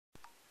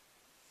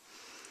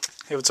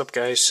Hey, what's up,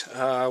 guys?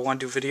 I want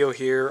to do a video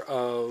here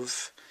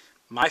of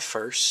my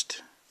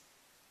first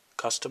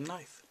custom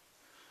knife.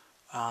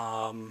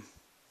 Yeah,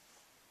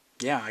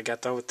 I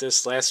got done with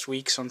this last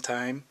week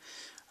sometime.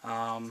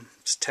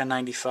 It's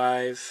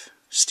 1095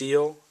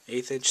 steel,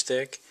 1/8 inch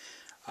thick.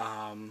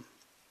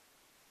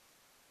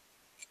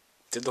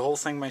 Did the whole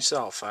thing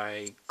myself.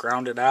 I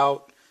ground it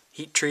out,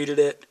 heat treated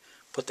it,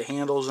 put the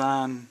handles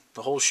on,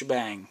 the whole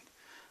shebang.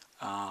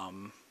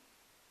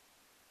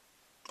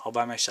 All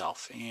by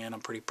myself, and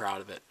I'm pretty proud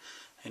of it.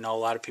 I know a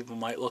lot of people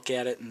might look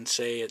at it and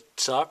say it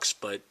sucks,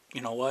 but you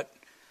know what?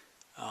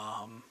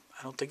 I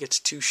don't think it's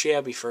too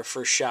shabby for a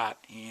first shot,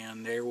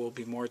 and there will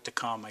be more to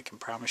come. I can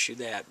promise you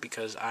that,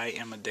 because I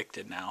am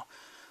addicted now.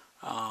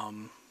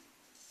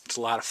 It's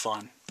a lot of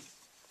fun.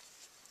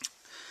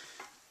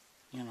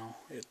 You know,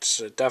 it's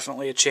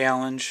definitely a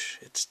challenge.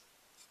 It's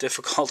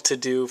difficult to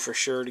do for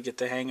sure, to get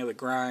the hang of the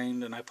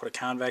grind, and I put a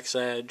convex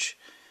edge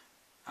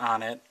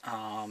on it.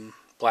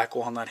 Black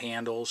walnut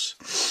handles,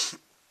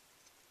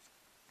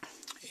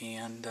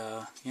 and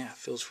yeah, it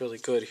feels really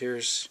good.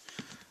 Here's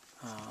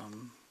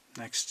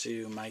next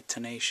to my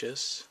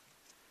Tenacious,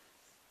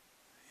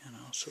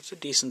 so it's a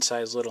decent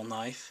sized little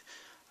knife,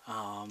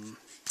 and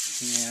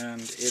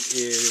it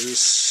is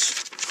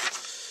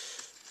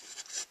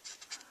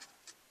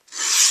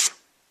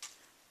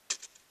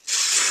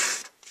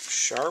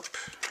sharp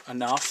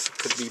enough.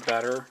 Could be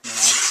better,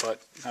 but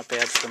not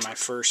bad for my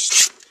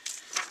first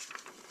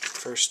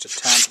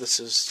attempt. This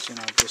is,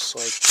 just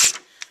like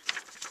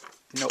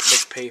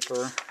notebook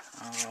paper.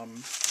 I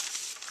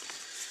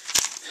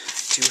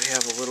do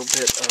have a little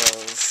bit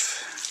of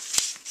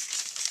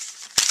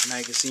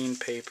magazine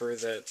paper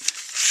that,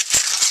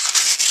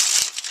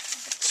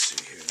 let's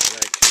see here, that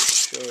I can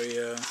show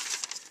you.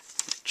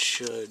 It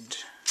should,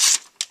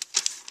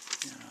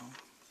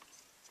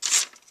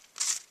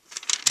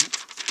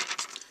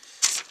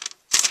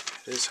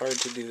 it is hard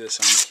to do this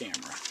on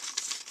camera.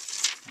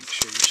 Make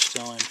sure you're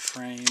still in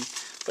frame.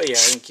 But yeah,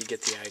 I think you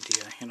get the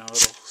idea. It'll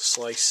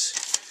slice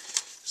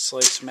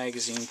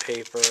magazine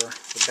paper.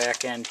 The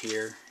back end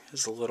here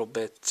is a little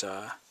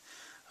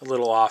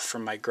off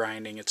from my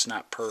grinding. It's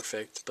not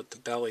perfect, but the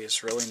belly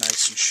is really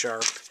nice and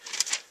sharp.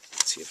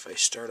 Let's see if I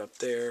start up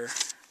there.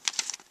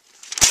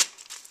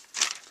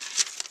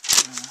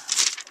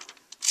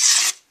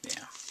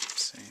 Yeah,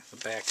 see, the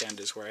back end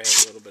is where I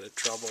have a little bit of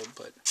trouble,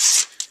 but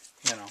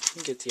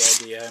you get the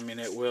idea. I mean,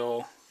 it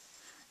will.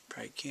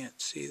 Probably can't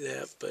see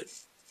that, but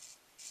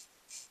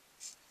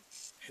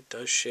it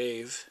does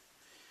shave,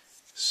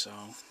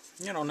 so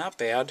not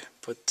bad.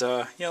 But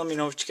let me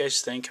know what you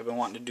guys think. I've been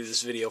wanting to do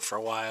this video for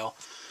a while,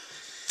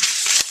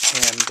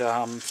 and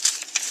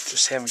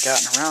just haven't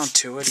gotten around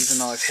to it, even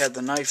though I've had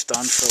the knife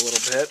done for a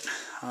little bit.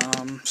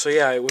 So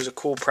yeah, it was a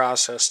cool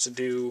process to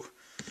do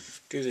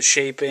the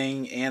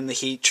shaping and the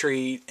heat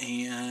treat,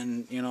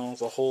 and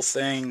the whole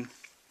thing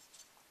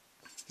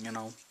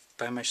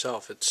by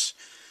myself. It's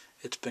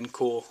been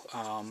cool. So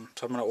I'm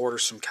going to order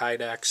some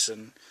Kydex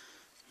and,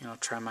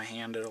 try my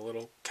hand at a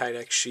little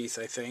Kydex sheath,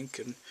 I think.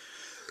 And,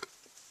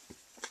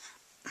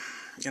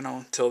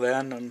 until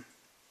then,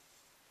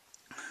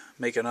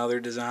 make another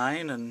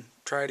design and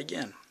try it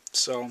again.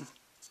 So,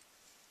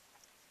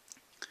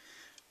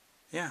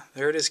 yeah,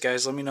 there it is,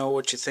 guys. Let me know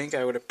what you think.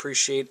 I would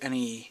appreciate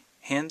any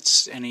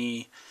hints,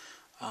 any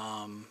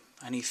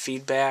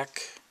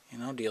feedback.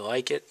 Do you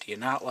like it? Do you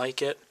not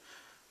like it?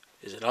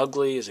 Is it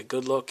ugly? Is it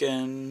good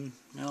looking?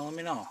 Let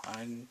me know.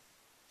 I'm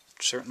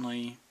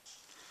certainly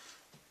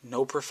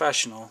no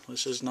professional.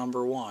 This is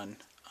number one.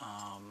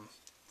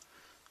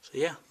 So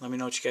yeah, let me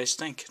know what you guys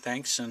think.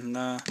 Thanks, and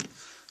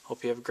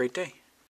hope you have a great day.